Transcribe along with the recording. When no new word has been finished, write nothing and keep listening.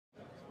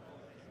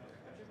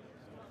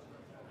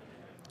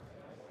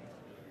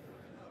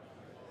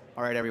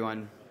All right,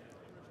 everyone.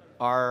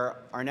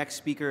 Our next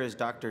speaker is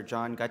Dr.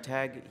 John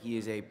Guttag. He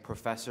is a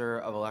professor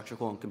of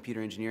electrical and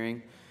computer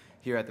engineering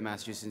here at the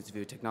Massachusetts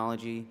Institute of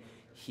Technology.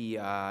 He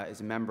is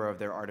a member of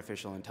their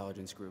artificial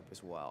intelligence group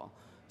as well.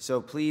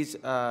 So please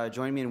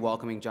join me in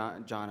welcoming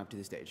John up to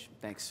the stage.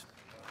 Thanks.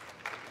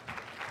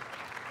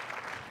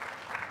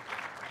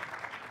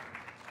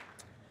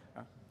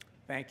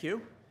 Thank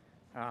you.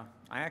 I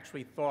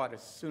actually thought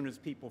as soon as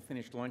people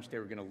finished lunch they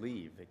were going to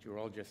leave, that you were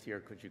all just here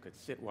because you could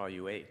sit while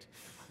you ate.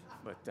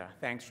 But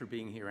thanks for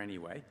being here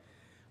anyway.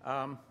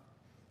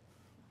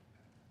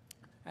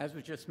 As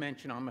was just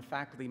mentioned, I'm a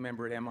faculty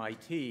member at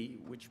MIT,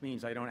 which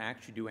means I don't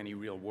actually do any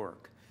real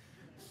work.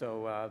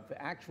 So the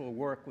actual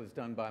work was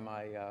done by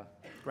my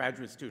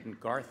graduate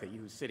student, Garthi,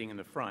 who's sitting in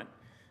the front,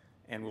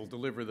 and will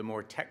deliver the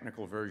more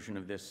technical version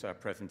of this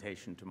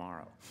presentation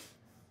tomorrow.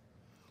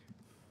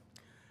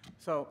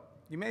 So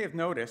you may have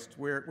noticed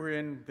we're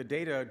in the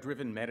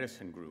data-driven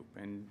medicine group,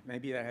 and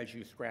maybe that has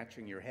you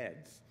scratching your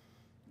heads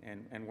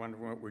and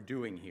wondering what we're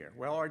doing here.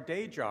 Well, our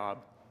day job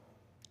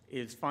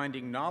is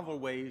finding novel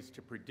ways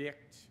to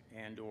predict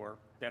and, or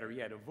better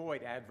yet,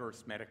 avoid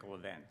adverse medical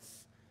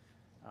events,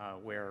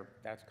 where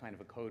that's kind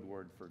of a code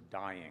word for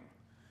dying.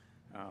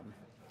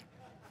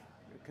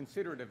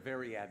 Considered a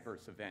very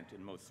adverse event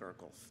in most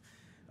circles.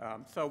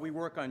 So we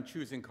work on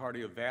choosing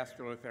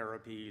cardiovascular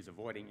therapies,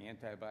 avoiding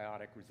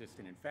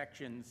antibiotic-resistant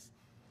infections,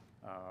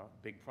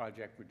 big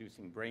project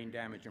reducing brain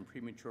damage in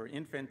premature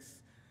infants.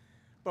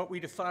 But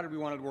we decided we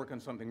wanted to work on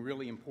something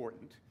really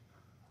important.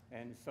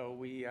 And so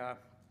we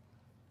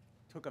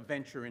took a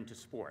venture into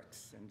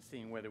sports and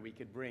seeing whether we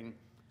could bring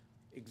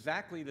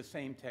exactly the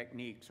same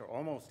techniques, or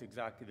almost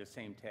exactly the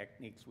same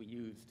techniques we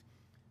used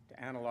to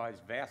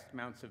analyze vast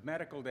amounts of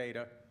medical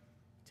data,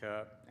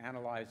 to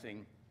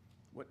analyzing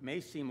what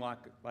may seem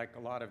like a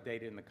lot of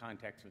data in the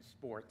context of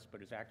sports, but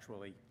is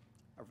actually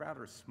a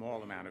rather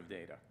small amount of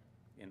data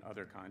in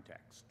other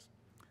contexts.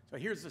 So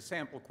here's the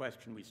sample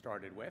question we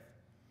started with.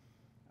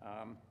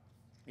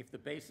 If the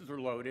bases are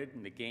loaded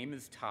and the game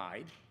is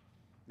tied,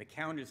 the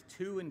count is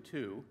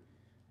 2-2,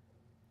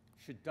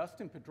 should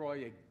Dustin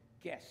Pedroia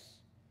guess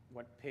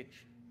what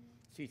pitch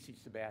CC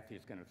Sabathia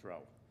is going to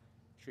throw?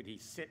 Should he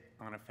sit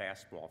on a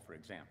fastball, for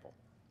example?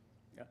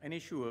 An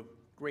issue of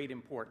great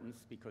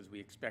importance because we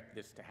expect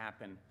this to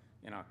happen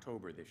in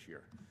October this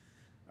year.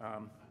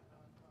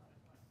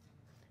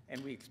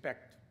 And we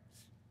expect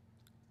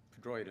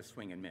Pedroia to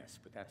swing and miss,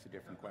 but that's a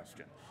different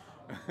question.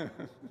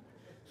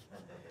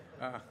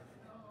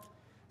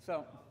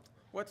 So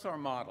what's our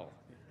model?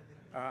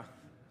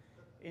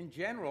 In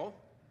general,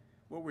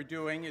 what we're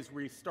doing is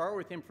we start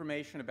with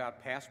information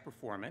about past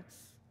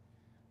performance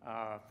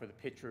for the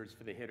pitchers,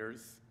 for the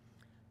hitters,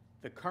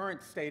 the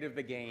current state of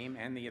the game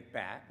and the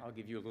at-bat. I'll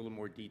give you a little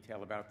more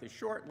detail about this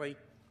shortly.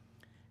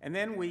 And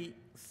then we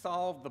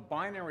solve the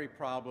binary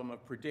problem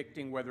of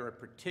predicting whether a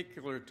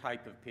particular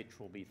type of pitch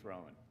will be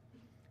thrown.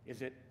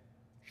 Is it,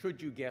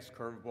 should you guess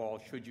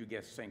curveball, should you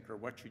guess sinker,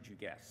 what should you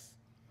guess?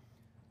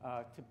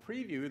 To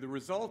preview, the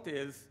result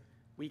is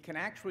we can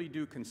actually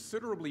do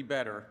considerably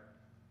better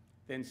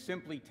than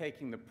simply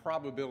taking the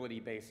probability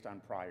based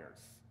on priors.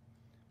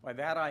 By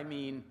that I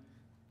mean,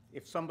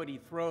 if somebody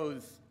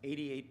throws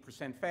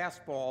 88%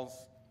 fastballs,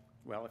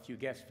 well, if you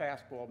guess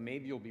fastball,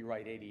 maybe you'll be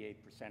right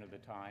 88% of the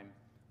time.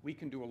 We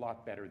can do a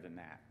lot better than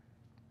that.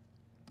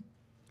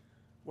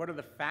 What are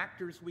the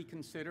factors we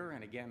consider?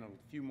 And again,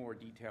 a few more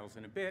details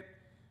in a bit.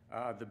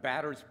 The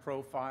batter's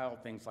profile,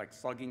 things like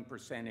slugging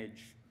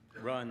percentage,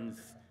 runs,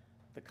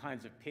 the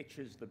kinds of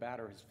pitches the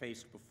batter has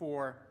faced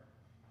before,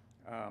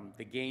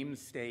 the game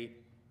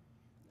state,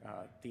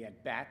 the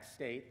at-bat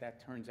state. That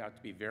turns out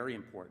to be very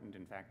important.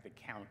 In fact, the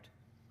count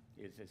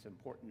is as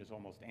important as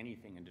almost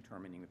anything in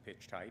determining the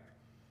pitch type.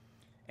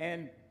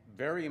 And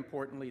very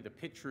importantly, the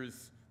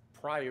pitcher's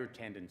prior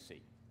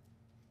tendency.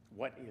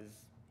 What is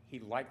he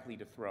likely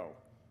to throw?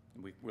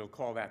 And we'll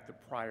call that the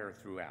prior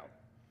throughout.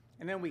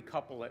 And then we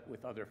couple it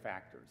with other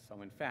factors.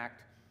 So in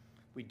fact,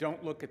 we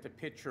don't look at the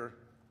pitcher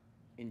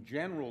in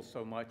general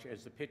so much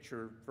as the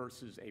pitcher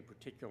versus a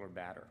particular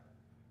batter.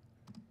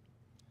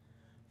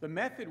 The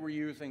method we're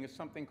using is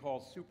something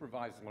called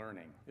supervised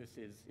learning. This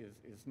is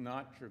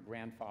not your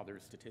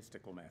grandfather's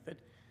statistical method.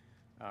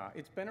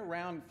 It's been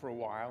around for a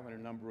while in a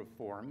number of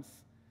forms.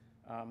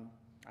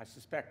 I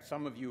suspect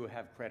some of you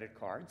have credit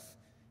cards,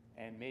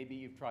 and maybe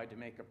you've tried to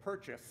make a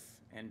purchase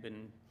and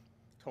been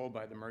told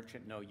by the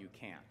merchant, no, you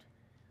can't.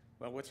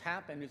 Well, what's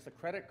happened is the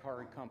credit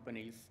card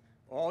companies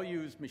all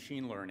use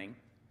machine learning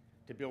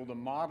to build a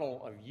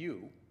model of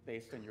you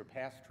based on your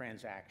past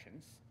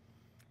transactions.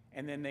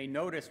 And then they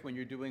notice when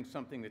you're doing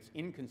something that's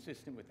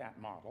inconsistent with that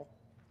model,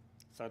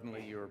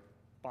 suddenly you're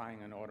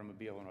buying an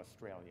automobile in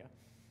Australia,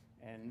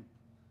 and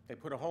they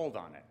put a hold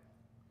on it.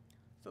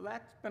 So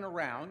that's been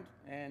around,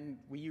 and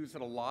we use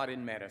it a lot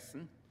in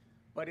medicine,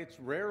 but it's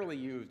rarely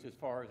used, as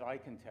far as I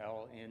can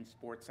tell, in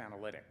sports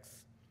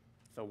analytics.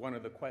 So one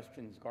of the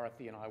questions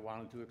Garthi and I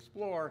wanted to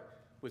explore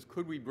was,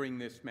 could we bring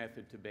this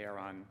method to bear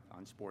on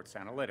sports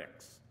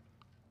analytics?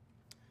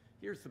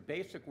 Here's the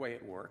basic way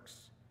it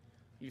works.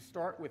 You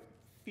start with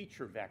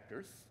feature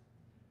vectors.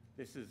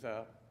 This is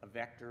a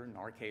vector. In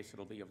our case,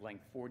 it'll be of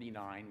length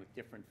 49 with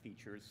different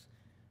features,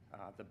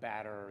 the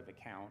batter, the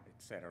count,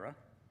 etc.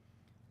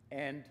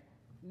 And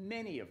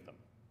many of them.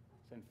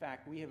 So in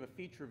fact, we have a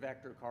feature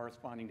vector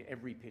corresponding to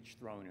every pitch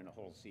thrown in a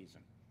whole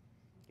season.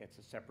 Gets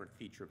a separate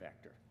feature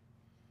vector.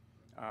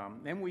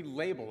 Then we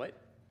label it,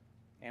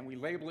 and we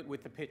label it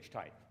with the pitch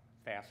type,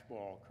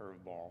 fastball,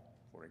 curveball,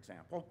 for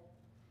example.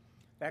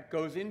 That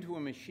goes into a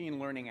machine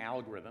learning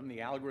algorithm. The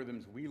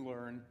algorithms we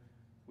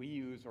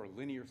use are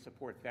linear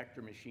support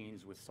vector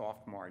machines with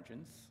soft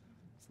margins.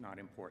 It's not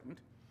important.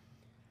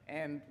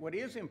 And what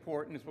is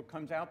important is what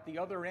comes out the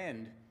other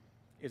end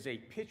is a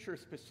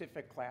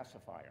pitcher-specific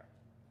classifier.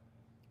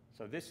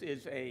 So this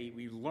is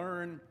we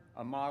learn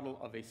a model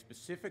of a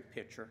specific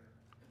pitcher.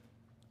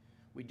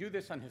 We do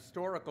this on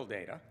historical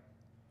data.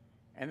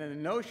 And then the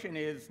notion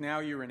is now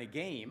you're in a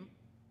game.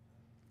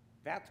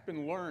 That's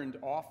been learned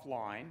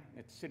offline.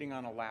 It's sitting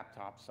on a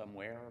laptop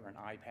somewhere, or an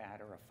iPad,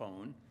 or a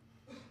phone.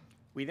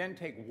 We then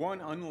take one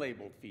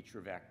unlabeled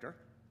feature vector,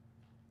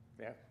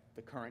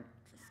 the current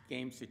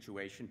game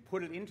situation,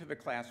 put it into the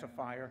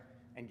classifier,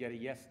 and get a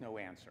yes-no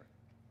answer.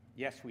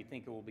 Yes, we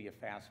think it will be a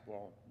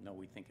fastball. No,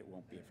 we think it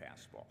won't be a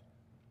fastball.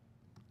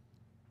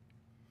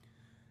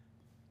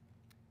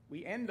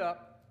 We end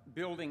up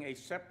building a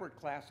separate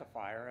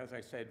classifier, as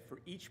I said, for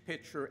each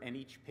pitcher and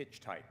each pitch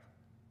type.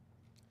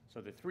 So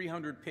the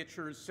 300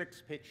 pitchers,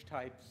 6 pitch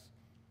types,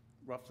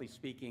 roughly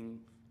speaking,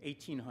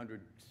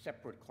 1,800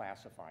 separate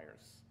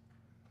classifiers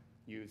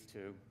used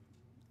to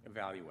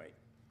evaluate.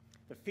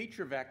 The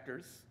feature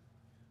vectors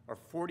are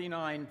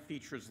 49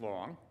 features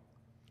long.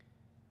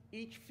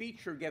 Each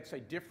feature gets a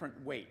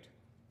different weight,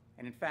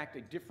 and in fact,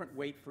 a different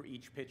weight for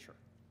each pitcher.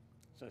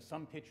 So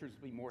some pitchers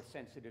will be more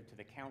sensitive to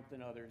the count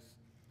than others.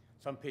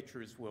 Some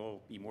pitchers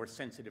will be more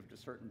sensitive to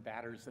certain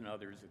batters than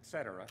others, et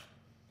cetera.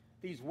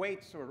 These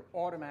weights are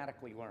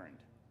automatically learned.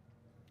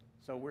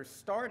 So we're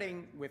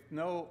starting with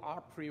no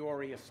a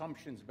priori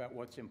assumptions about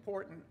what's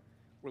important.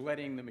 We're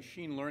letting the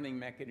machine learning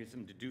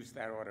mechanism deduce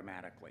that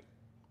automatically.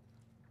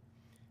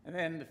 And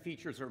then the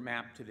features are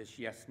mapped to this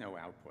yes-no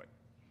output.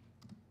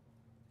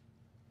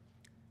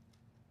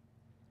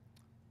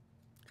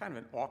 Kind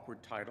of an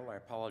awkward title. I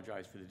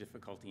apologize for the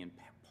difficulty in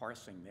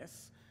parsing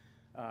this.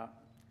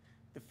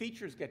 The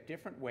features get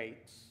different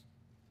weights,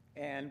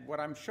 and what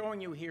I'm showing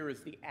you here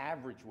is the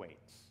average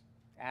weights,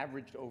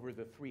 averaged over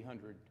the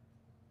 300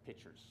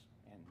 pitchers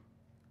and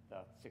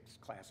the 6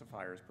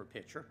 classifiers per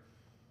pitcher.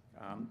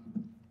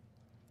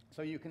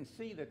 So you can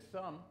see that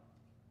some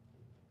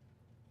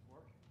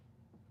works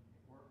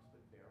but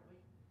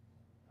barely.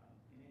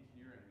 In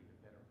engineering, we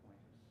have better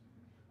pointers.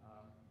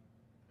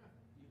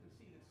 You can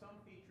see that some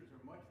features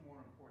are much more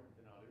important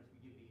than others.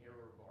 We give the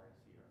error bars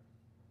here.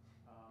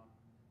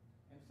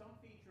 And some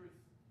features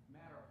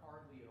matter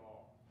hardly at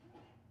all.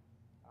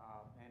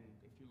 And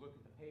if you look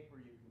at the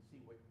paper, you can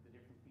see what the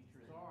different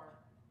features are.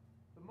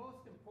 The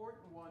most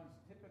important ones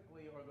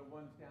typically are the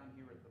ones down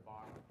here at the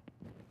bottom.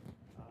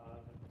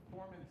 The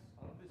performance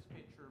of this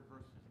pitcher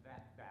versus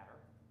that batter.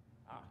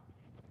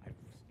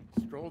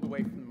 I've strolled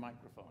away from the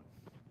microphone.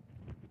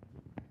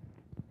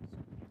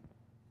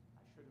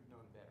 I should have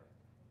known better.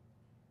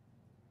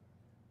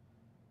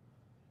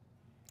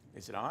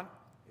 Is it on?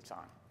 It's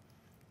on.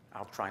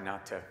 I'll try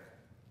not to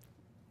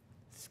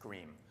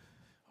scream.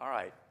 All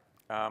right.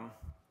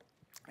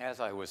 As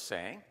I was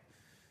saying,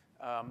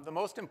 the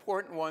most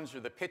important ones are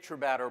the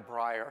pitcher-batter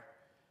prior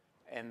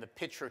and the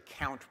pitcher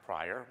count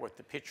prior, what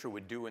the pitcher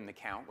would do in the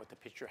count, what the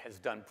pitcher has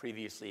done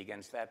previously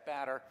against that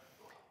batter,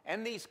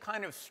 and these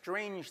kind of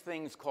strange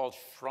things called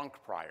shrunk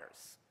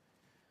priors.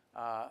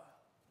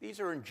 These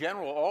are, in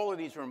general, all of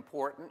these are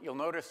important. You'll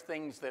notice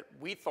things that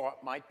we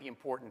thought might be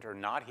important are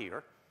not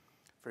here.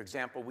 For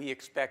example, we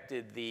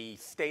expected the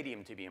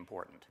stadium to be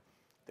important,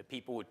 that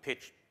people would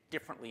pitch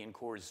differently in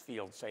Coors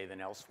Field, say, than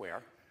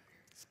elsewhere.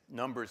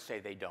 Numbers say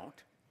they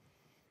don't.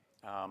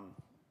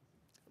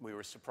 We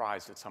were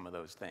surprised at some of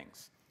those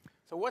things.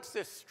 So what's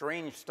this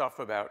strange stuff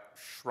about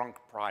shrunk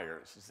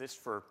priors? Is this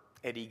for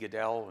Eddie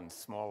Goodell and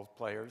small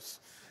players?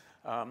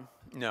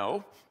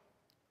 No.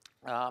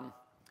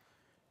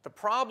 The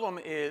problem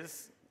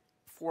is,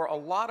 for a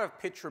lot of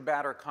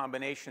pitcher-batter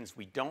combinations,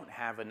 we don't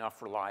have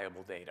enough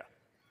reliable data.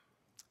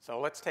 So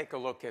let's take a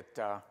look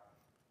at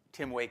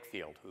Tim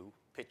Wakefield, who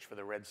pitched for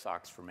the Red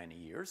Sox for many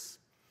years.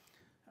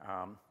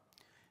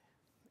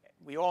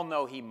 We all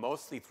know he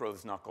mostly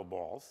throws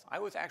knuckleballs. I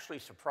was actually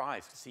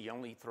surprised to see he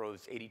only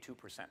throws 82%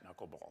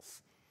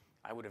 knuckleballs.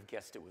 I would have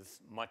guessed it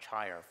was much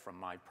higher from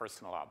my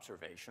personal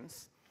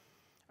observations.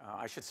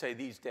 I should say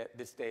this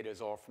data is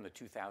all from the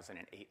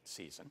 2008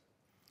 season.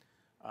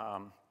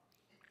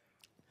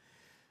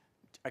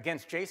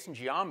 Against Jason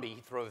Giambi,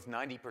 he throws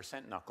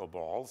 90%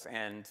 knuckleballs,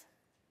 and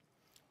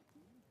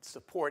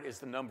support is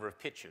the number of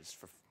pitches.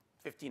 For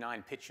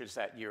 59 pitches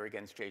that year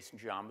against Jason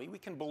Giambi, we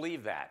can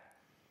believe that.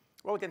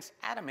 Well, against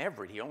Adam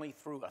Everett, he only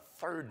threw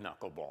 1/3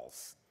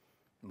 knuckleballs,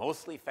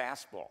 mostly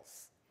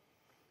fastballs.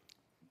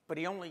 But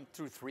he only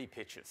threw 3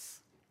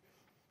 pitches.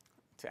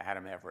 to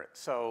Adam Everett.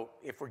 So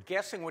if we're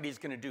guessing what he's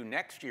going to do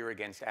next year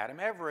against Adam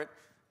Everett,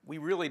 we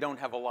really don't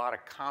have a lot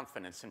of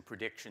confidence in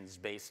predictions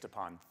based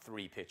upon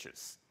 3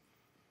 pitches.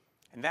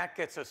 And that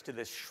gets us to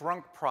this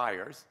shrunk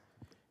priors.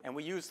 And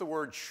we use the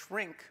word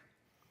shrink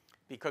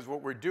because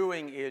what we're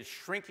doing is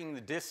shrinking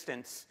the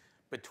distance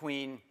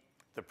between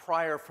the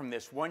prior from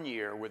this 1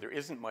 year where there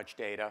isn't much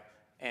data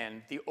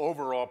and the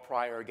overall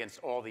prior against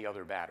all the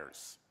other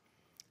batters.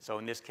 So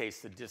in this case,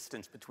 the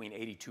distance between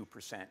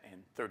 82%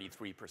 and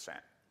 33%.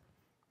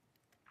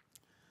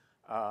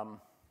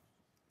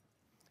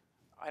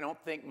 I don't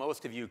think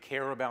most of you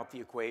care about the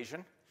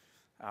equation,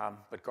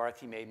 but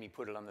Garthy made me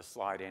put it on the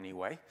slide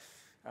anyway.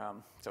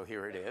 So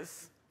here it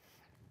is.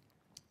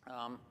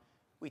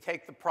 We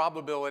take the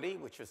probability,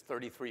 which is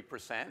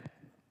 33%,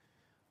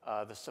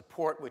 the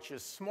support, which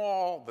is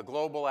small, the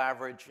global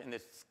average, and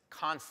this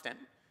constant,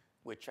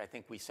 which I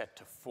think we set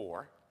to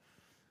 4.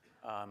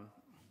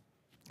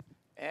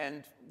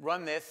 And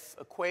run this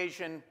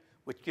equation,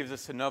 which gives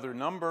us another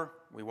number.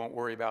 We won't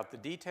worry about the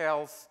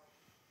details.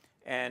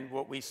 And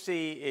what we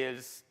see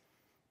is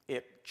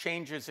it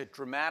changes it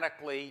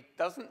dramatically,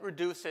 doesn't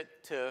reduce it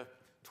to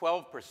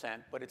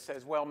 12%, but it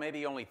says, well,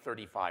 maybe only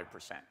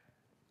 35%.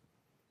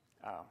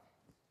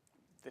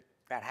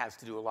 That has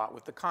to do a lot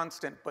with the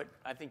constant, but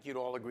I think you'd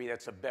all agree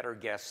that's a better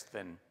guess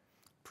than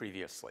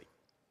previously.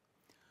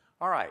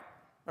 All right,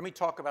 let me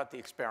talk about the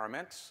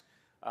experiments.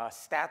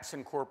 Stats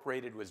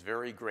Incorporated was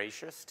very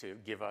gracious to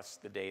give us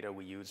the data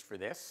we used for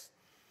this.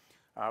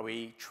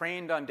 We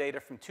trained on data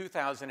from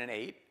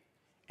 2008,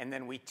 and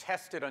then we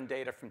tested on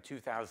data from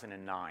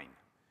 2009.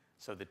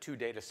 So the 2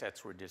 data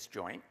sets were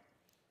disjoint.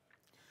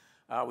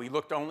 We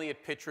looked only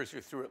at pitchers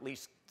who threw at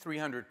least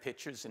 300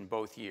 pitches in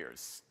both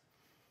years.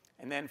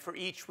 And then for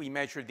each, we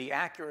measured the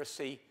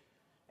accuracy,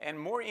 and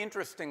more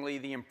interestingly,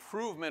 the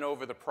improvement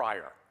over the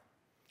prior.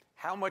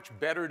 How much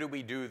better do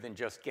we do than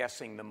just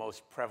guessing the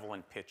most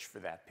prevalent pitch for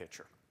that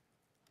pitcher?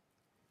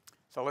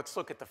 So let's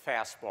look at the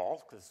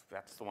fastball, because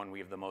that's the one we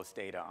have the most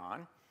data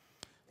on.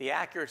 The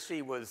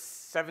accuracy was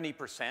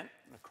 70%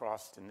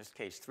 across, in this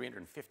case,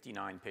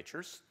 359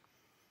 pitchers.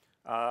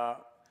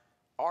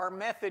 Our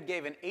method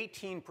gave an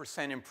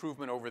 18%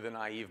 improvement over the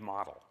naive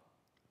model,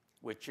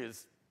 which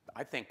is,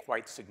 I think,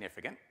 quite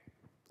significant.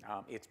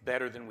 It's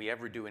better than we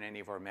ever do in any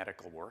of our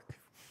medical work.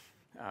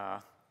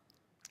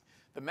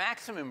 The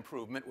maximum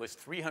improvement was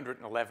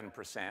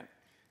 311%,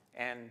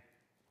 and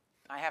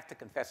I have to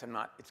confess,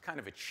 it's kind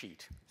of a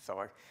cheat.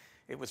 So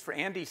it was for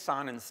Andy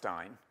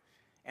Sonnenstein,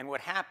 and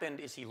what happened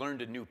is he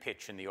learned a new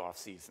pitch in the off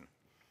season.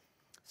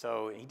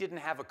 So he didn't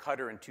have a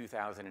cutter in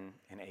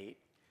 2008.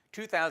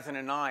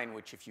 2009,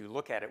 which if you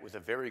look at it was a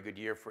very good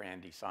year for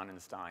Andy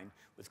Sonnenstein,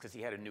 was because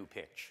he had a new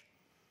pitch.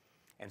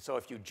 And so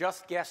if you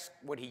just guessed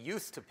what he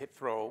used to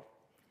throw,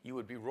 you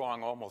would be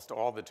wrong almost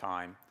all the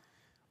time.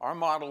 Our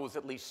model was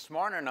at least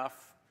smart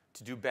enough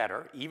to do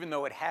better, even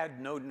though it had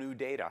no new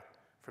data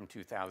from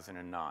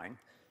 2009,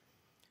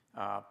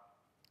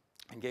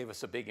 and gave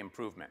us a big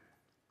improvement.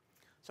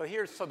 So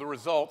here's the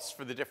results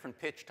for the different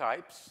pitch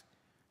types.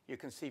 You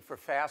can see for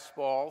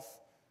fastballs,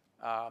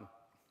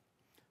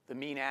 the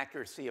mean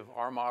accuracy of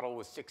our model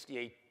was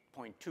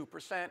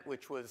 68.2%,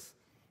 which was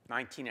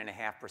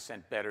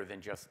 19.5% better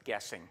than just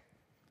guessing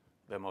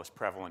the most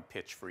prevalent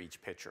pitch for each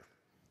pitcher.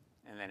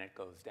 And then it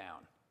goes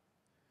down.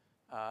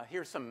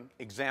 Here's some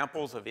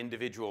examples of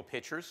individual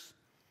pitchers,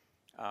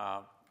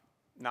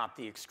 not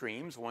the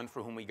extremes. One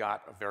for whom we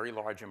got a very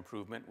large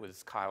improvement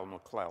was Kyle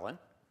McClellan.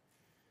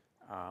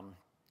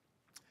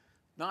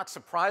 Not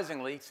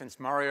surprisingly, since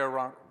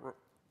Mariano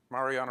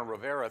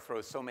Rivera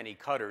throws so many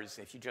cutters,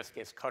 if you just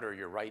guess cutter,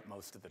 you're right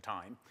most of the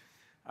time.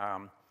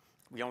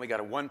 We only got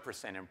a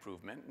 1%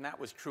 improvement, and that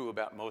was true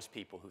about most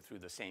people who threw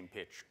the same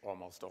pitch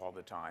almost all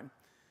the time.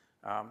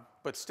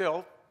 But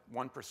still,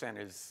 1%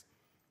 is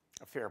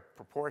a fair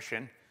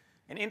proportion.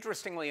 And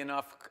interestingly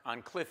enough,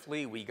 on Cliff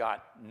Lee, we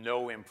got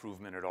no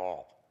improvement at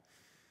all.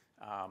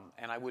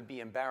 And I would be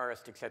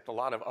embarrassed, except a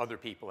lot of other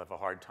people have a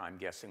hard time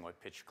guessing what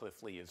pitch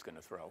Cliff Lee is going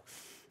to throw.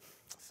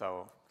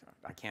 So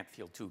I can't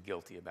feel too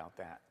guilty about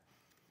that.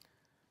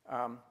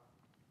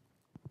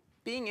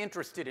 Being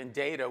interested in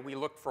data, we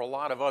looked for a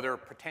lot of other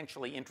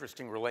potentially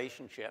interesting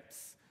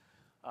relationships.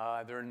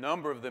 There are a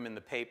number of them in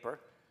the paper.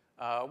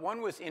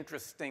 One was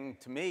interesting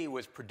to me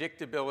was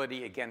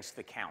predictability against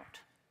the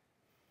count.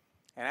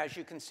 And as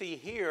you can see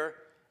here,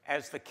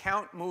 as the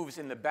count moves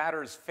in the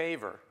batter's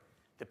favor,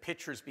 the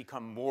pitchers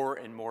become more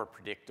and more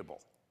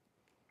predictable.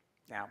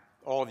 Now,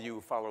 all of you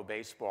who follow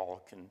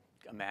baseball can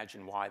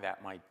imagine why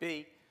that might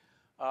be.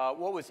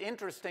 What was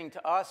interesting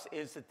to us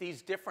is that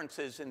these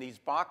differences in these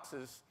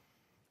boxes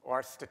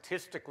are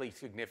statistically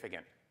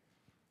significant.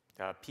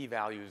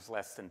 P-value is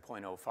less than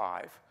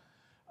 0.05.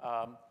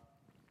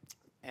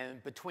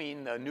 And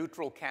between the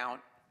neutral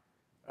count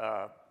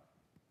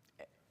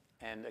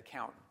and a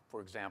count, for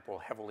example,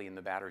 heavily in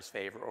the batter's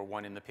favor or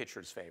one in the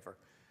pitcher's favor,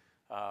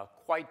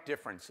 quite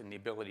difference in the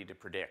ability to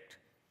predict,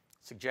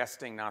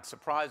 suggesting, not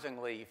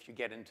surprisingly, if you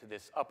get into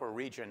this upper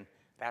region,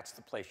 that's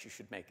the place you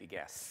should make a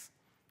guess,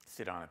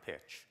 sit on a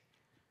pitch.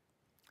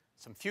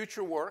 Some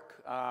future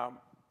work,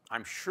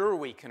 I'm sure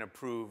we can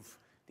improve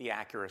the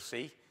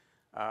accuracy.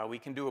 We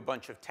can do a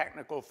bunch of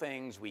technical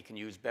things. We can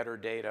use better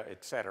data,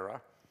 et cetera.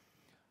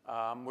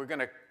 We're going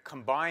to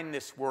combine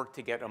this work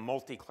to get a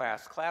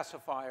multi-class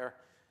classifier,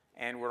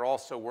 and we're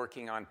also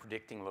working on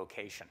predicting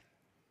location,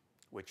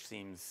 which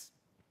seems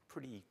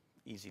pretty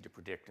easy to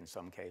predict in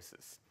some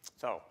cases.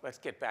 So let's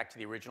get back to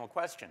the original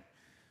question.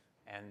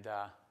 And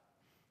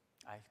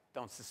I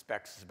don't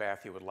suspect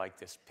Sabathia would like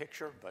this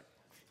picture, but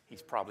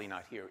he's probably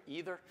not here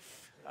either.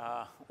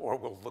 Or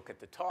we'll look at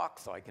the talk,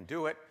 so I can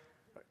do it.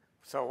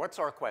 So what's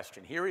our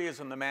question? Here he is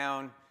on the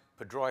mound.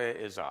 Pedroia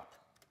is up.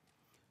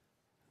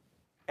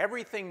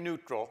 Everything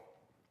neutral,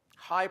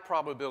 high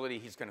probability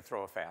he's going to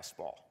throw a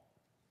fastball.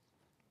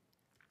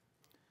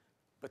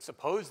 But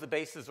suppose the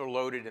bases are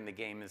loaded and the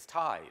game is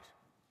tied.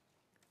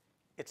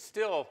 It's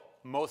still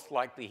most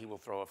likely he will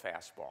throw a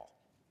fastball.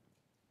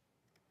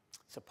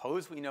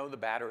 Suppose we know the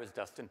batter is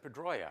Dustin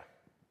Pedroia.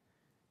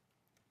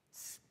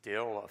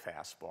 Still a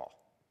fastball.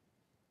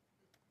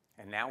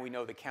 And now we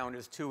know the count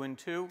is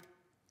 2-2.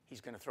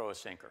 He's going to throw a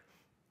sinker,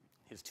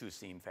 his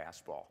two-seam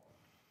fastball.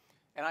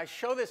 And I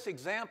show this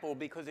example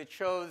because it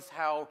shows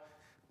how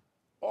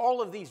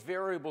all of these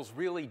variables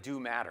really do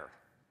matter.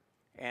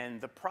 And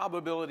the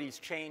probabilities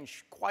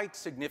change quite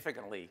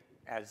significantly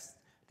as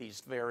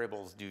these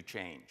variables do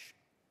change.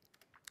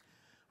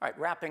 All right,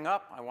 wrapping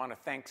up, I want to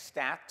thank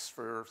Stats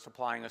for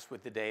supplying us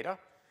with the data.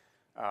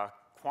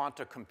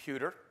 Quanta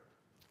Computer,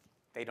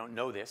 they don't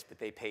know this, but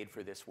they paid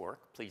for this work.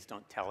 Please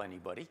don't tell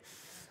anybody.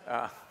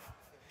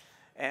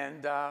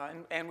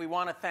 And we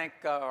want to thank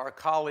our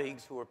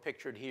colleagues who are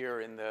pictured here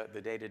in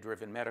the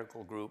Data-Driven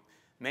Medical Group,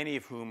 many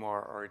of whom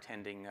are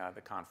attending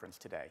the conference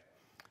today.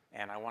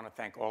 And I want to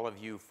thank all of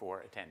you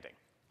for attending.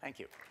 Thank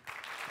you.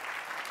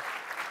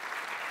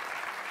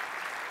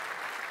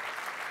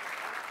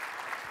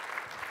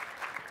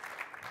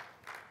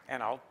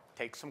 And I'll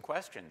take some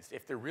questions.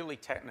 If they're really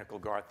technical,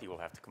 Garthy will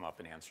have to come up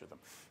and answer them.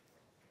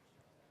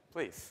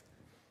 Please.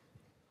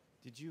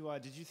 Did you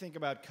think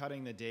about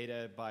cutting the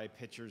data by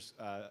pitchers'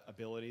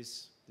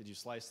 abilities? Did you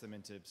slice them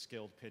into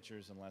skilled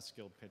pitchers and less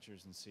skilled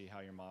pitchers and see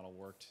how your model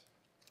worked?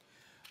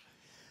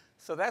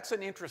 So that's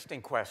an interesting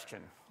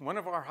question. One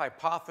of our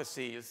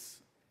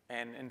hypotheses,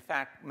 and in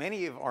fact,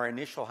 many of our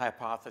initial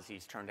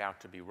hypotheses turned out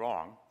to be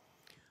wrong,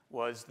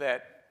 was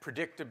that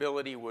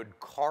predictability would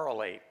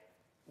correlate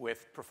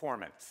with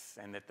performance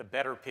and that the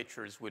better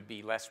pitchers would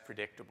be less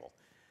predictable.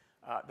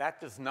 That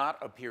does not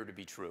appear to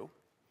be true,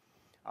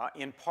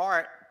 in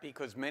part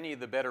because many of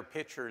the better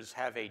pitchers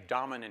have a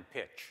dominant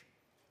pitch,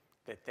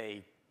 that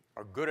they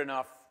are good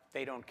enough,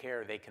 they don't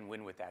care, they can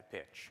win with that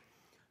pitch.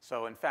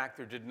 So in fact,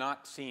 there did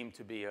not seem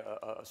to be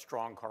a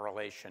strong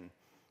correlation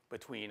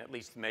between at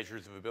least the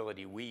measures of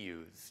ability we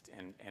used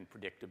and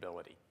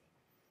predictability.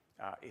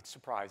 It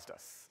surprised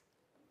us.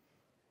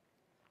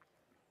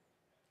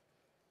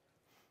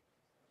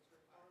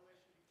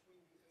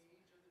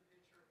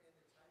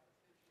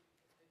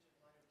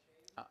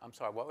 I'm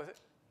sorry, what was it?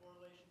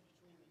 Correlation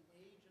between the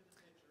age of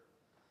the pitcher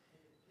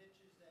and the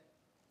pitches that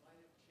might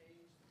have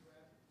changed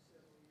throughout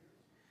several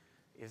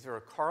years? Is there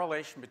a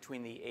correlation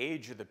between the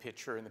age of the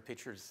pitcher and the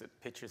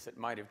pitches that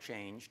might have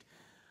changed?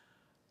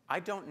 I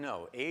don't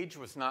know. Age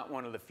was not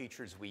one of the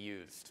features we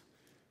used.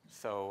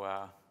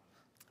 So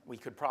we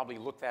could probably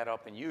look that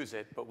up and use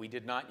it, but we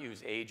did not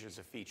use age as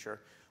a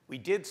feature. We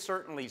did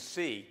certainly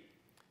see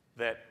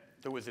that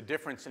there was a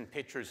difference in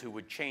pitchers who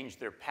would change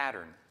their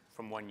pattern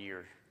from one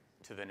year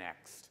to the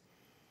next.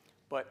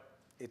 But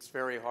it's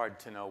very hard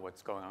to know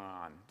what's going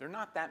on. There are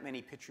not that many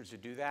pitchers who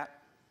do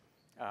that.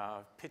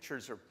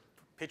 Pitchers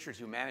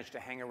who manage to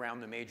hang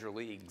around the major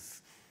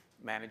leagues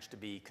manage to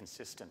be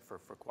consistent for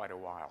quite a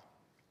while.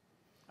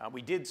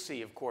 We did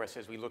see, of course,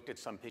 as we looked at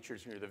some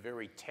pitchers near the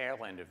very tail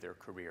end of their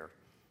career,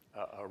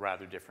 a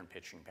rather different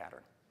pitching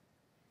pattern.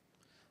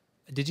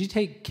 Did you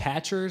take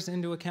catchers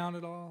into account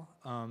at all?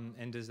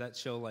 And does that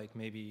show like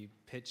maybe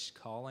pitch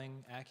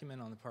calling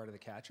acumen on the part of the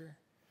catcher?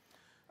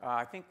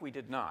 I think we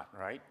did not,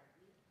 right?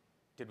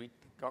 Did we,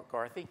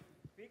 Garthy?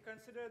 We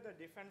considered the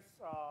defense,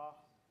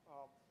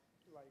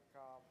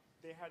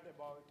 they had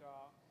about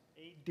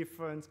 8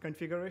 different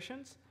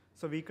configurations.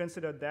 So we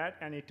considered that,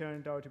 and it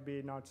turned out to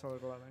be not so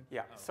relevant.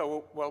 Yeah,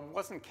 so, well, it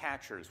wasn't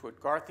catchers. What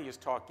Garthy is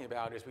talking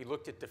about is we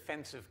looked at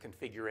defensive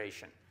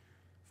configuration.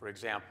 For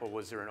example,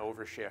 was there an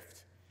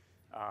overshift?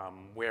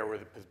 Where were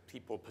the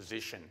people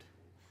positioned?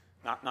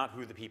 Not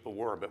who the people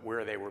were, but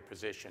where they were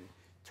positioned.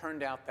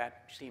 Turned out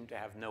that seemed to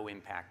have no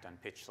impact on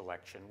pitch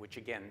selection, which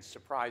again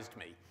surprised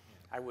me.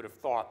 I would have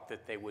thought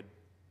that they would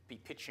be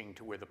pitching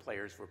to where the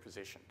players were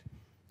positioned.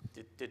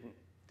 The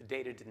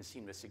data didn't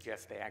seem to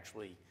suggest they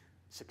actually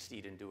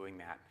succeed in doing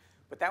that.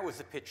 But that was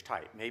the pitch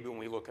type. Maybe when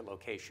we look at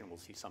location, we'll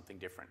see something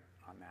different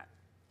on that.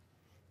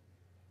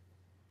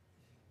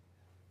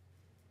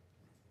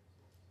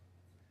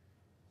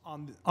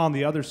 On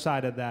the other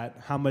side of that,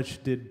 how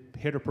much did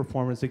hitter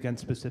performance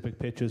against specific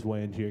pitches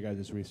weigh into your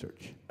guys'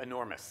 research?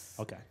 Enormous.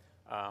 Okay.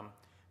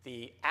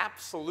 The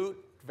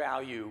absolute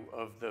value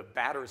of the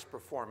batter's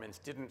performance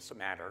didn't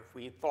matter. If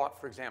we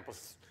thought, for example,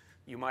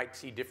 You might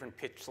see different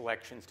pitch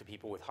selections to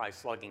people with high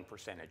slugging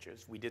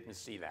percentages. We didn't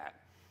see that.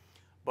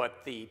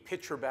 But the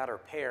pitcher-batter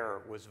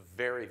pair was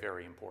very,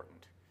 very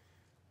important.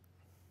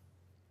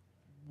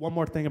 One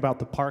more thing about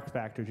the park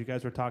factors. You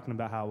guys were talking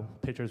about how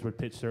pitchers would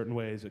pitch certain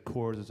ways at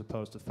Coors as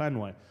opposed to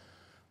Fenway.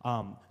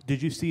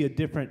 Did you see a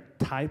different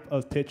type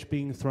of pitch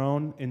being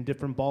thrown in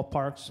different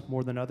ballparks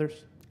more than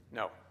others?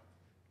 No.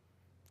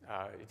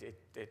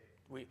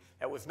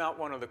 That was not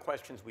one of the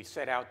questions we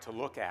set out to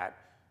look at,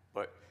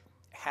 but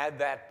had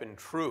that been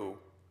true,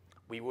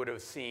 we would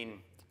have seen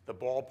the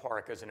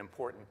ballpark as an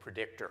important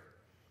predictor.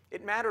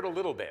 It mattered a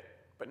little bit,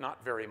 but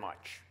not very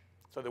much.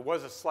 So there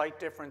was a slight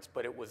difference,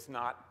 but it was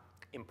not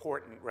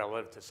important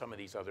relative to some of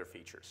these other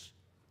features.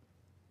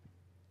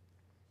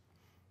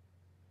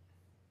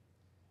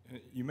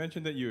 You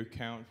mentioned that you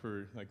account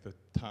for like the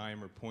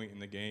time or point in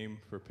the game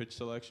for pitch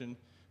selection,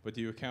 but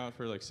do you account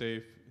for, like,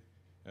 say,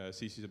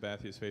 CC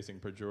Sabathia is facing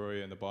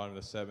Pedroia in the bottom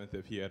of the 7th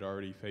if he had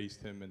already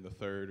faced him in the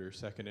 3rd or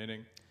 2nd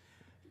inning?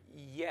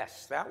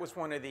 Yes, that was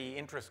one of the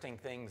interesting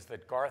things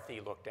that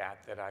Garthy looked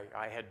at that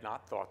I had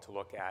not thought to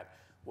look at,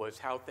 was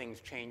how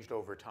things changed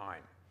over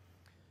time.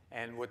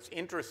 And what's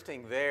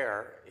interesting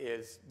there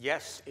is,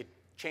 yes, it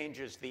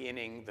changes the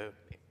inning,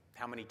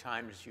 how many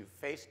times you've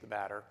faced the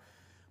batter,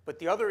 but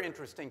the other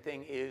interesting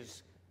thing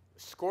is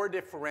score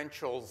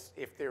differentials,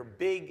 if they're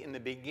big in the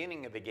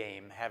beginning of the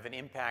game, have an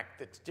impact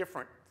that's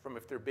different from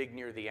if they're big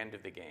near the end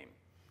of the game.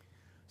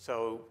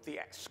 So the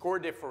score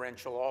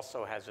differential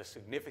also has a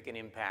significant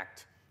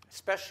impact,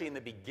 especially in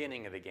the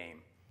beginning of the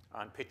game,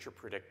 on pitcher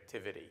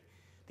productivity.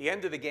 The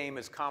end of the game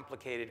is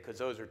complicated because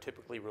those are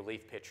typically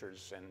relief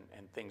pitchers,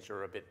 and things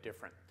are a bit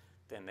different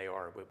than they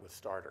are with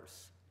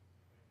starters.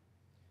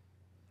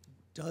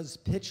 Does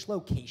pitch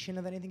location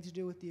have anything to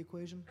do with the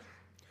equation?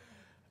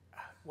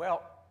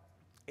 Well,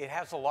 it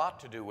has a lot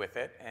to do with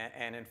it,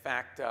 and in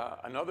fact,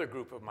 another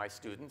group of my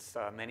students,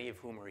 many of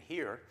whom are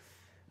here,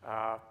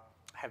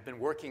 have been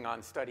working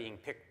on studying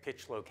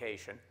pitch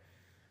location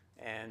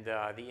and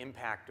the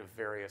impact of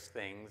various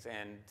things,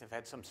 and have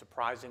had some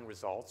surprising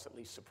results, at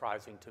least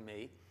surprising to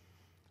me.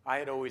 I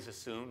had always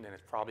assumed, and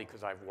it's probably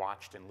because I've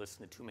watched and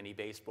listened to too many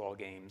baseball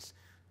games,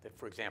 that,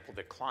 for example,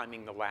 that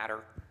climbing the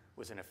ladder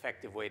was an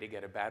effective way to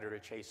get a batter to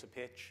chase a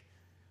pitch.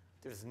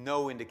 There's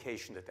no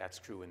indication that that's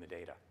true in the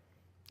data.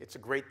 It's a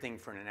great thing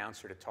for an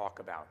announcer to talk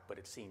about, but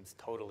it seems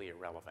totally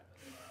irrelevant.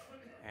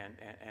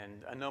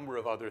 And a number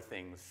of other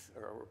things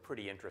are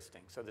pretty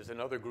interesting. So there's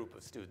another group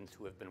of students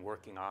who have been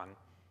working on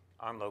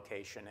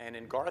location. And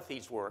in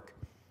Garthy's work,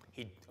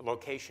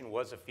 location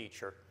was a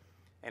feature.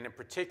 And in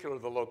particular,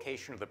 the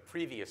location of the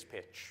previous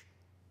pitch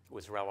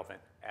was relevant,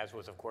 as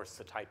was, of course,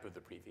 the type of the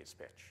previous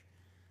pitch.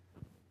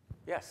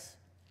 Yes?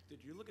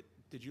 Did you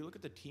look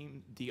at the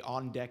team, the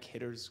on-deck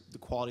hitters, the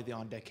quality of the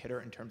on-deck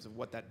hitter in terms of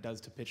what that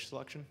does to pitch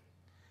selection?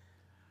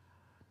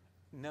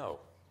 No,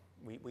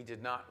 we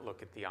did not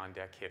look at the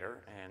on-deck hitter,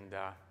 and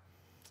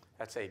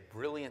that's a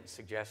brilliant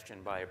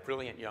suggestion by a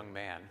brilliant young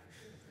man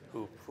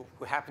who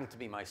happened to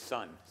be my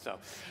son. So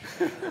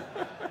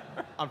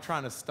I'm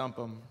trying to stump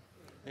him.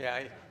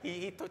 Yeah,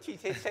 he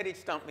said he'd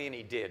stump me, and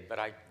he did. But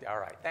all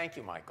right. Thank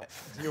you, Michael.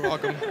 You're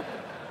welcome.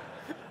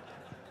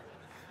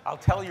 I'll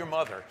tell your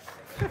mother.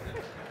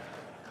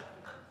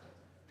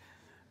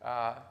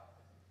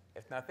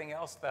 If nothing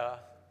else,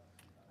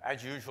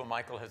 as usual,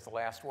 Michael has the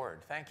last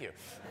word. Thank you.